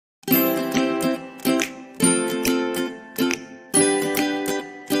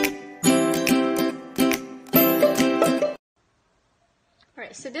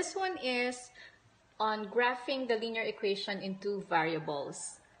so this one is on graphing the linear equation into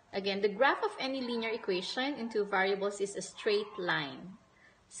variables. Again, the graph of any linear equation into variables is a straight line.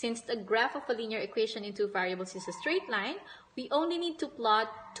 Since the graph of a linear equation into variables is a straight line, we only need to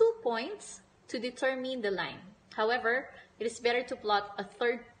plot 2 points to determine the line. However, it is better to plot a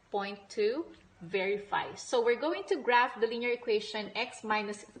third point to verify. So we're going to graph the linear equation x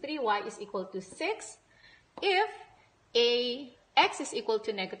minus 3y is equal to 6 if x is equal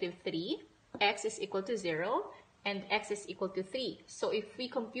to negative 3, x is equal to 0, and x is equal to 3. So if we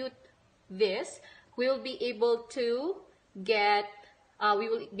compute this, we'll be able to get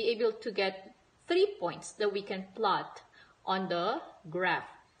 3 points that we can plot on the graph.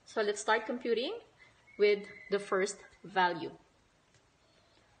 So let's start computing with the first value.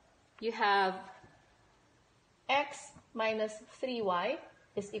 You have x minus 3y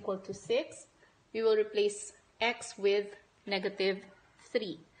is equal to 6. We will replace x with negative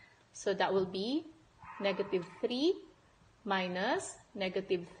 3. So that will be negative 3 minus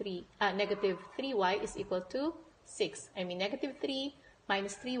negative 3y is equal to 6. Negative 3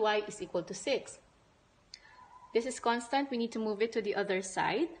 minus 3y is equal to 6. This is constant. We need to move it to the other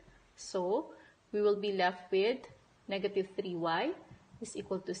side. So we will be left with negative 3y is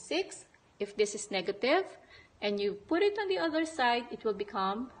equal to 6. If this is negative and you put it on the other side, it will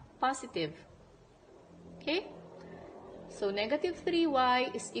become positive. Okay? So negative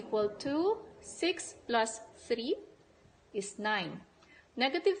 3y is equal to 6 plus 3 is 9.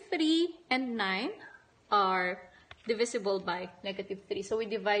 Negative 3 and 9 are divisible by negative 3. So we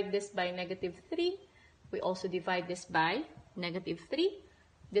divide this by negative 3. We also divide this by negative 3.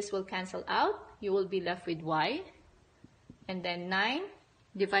 This will cancel out. You will be left with y. And then 9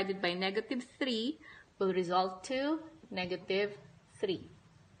 divided by negative 3 will result to negative 3.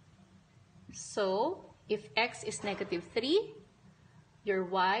 So if x is negative 3, your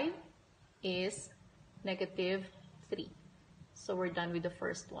y is negative 3. So we're done with the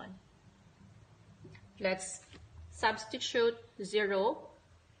first one. Let's substitute 0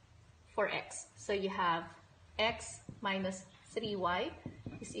 for x. So you have x minus 3y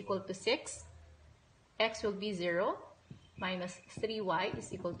is equal to 6. X will be 0 minus 3y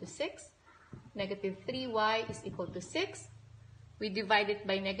is equal to 6. Negative 3y is equal to 6. We divide it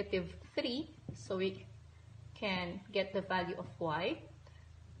by negative 3, so we can get the value of y.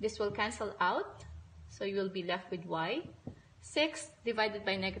 This will cancel out, so you will be left with y. 6 divided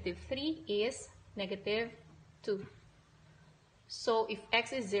by negative 3 is negative 2. So if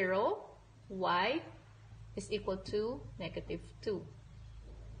x is 0, y is equal to negative 2.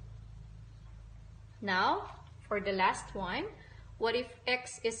 Now, for the last one, what if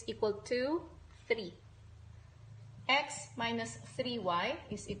x is equal to 3? X minus 3y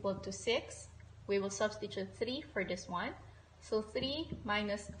is equal to 6. We will substitute 3 for this one. So 3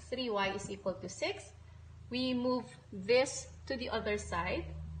 minus 3y is equal to 6. We move this to the other side.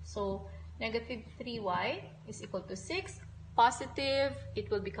 So negative 3y is equal to 6. Positive, it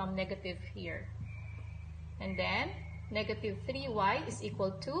will become negative here. And then negative 3y is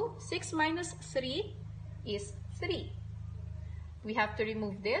equal to 6 minus 3 is 3. We have to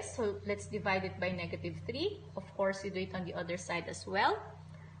remove this, so let's divide it by negative 3. Of course, you do it on the other side as well.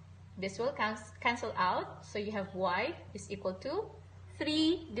 This will cancel out, so you have y is equal to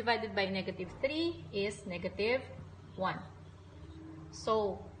 3 divided by negative 3 is negative 1.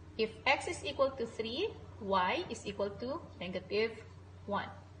 So if x is equal to 3, y is equal to negative 1.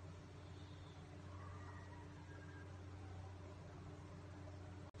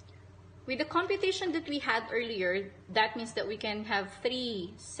 With the computation that we had earlier, that means that we can have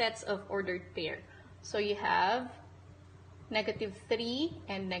 3 sets of ordered pair. So you have negative 3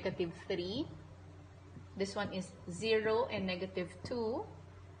 and negative 3. This one is 0 and negative 2.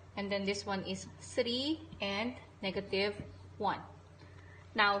 And then this one is 3 and negative 1.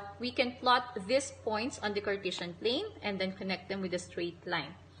 Now, we can plot these points on the Cartesian plane and then connect them with a straight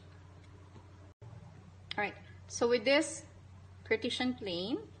line. Alright, so with this Cartesian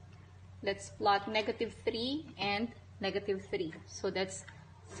plane, let's plot negative 3 and negative 3. So that's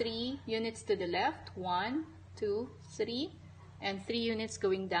 3 units to the left, 1, 2, 3, and 3 units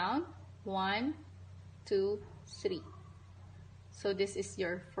going down, 1, 2, 3. So this is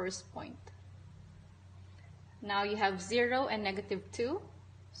your first point. Now you have 0 and negative 2.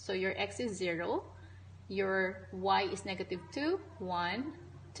 So your x is 0. Your y is negative 2, 1,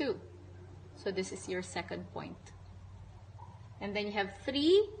 2. So this is your second point. And then you have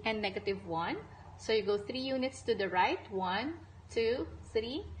 3 and negative 1. So you go 3 units to the right, 1, 2,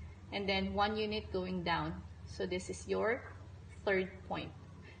 3, and then 1 unit going down. So this is your third point.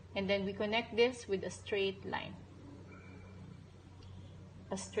 And then we connect this with a straight line.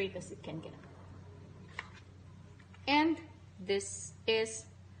 as straight as it can get. And this is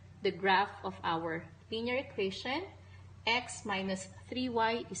the graph of our linear equation. X minus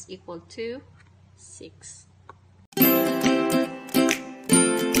 3y is equal to 6.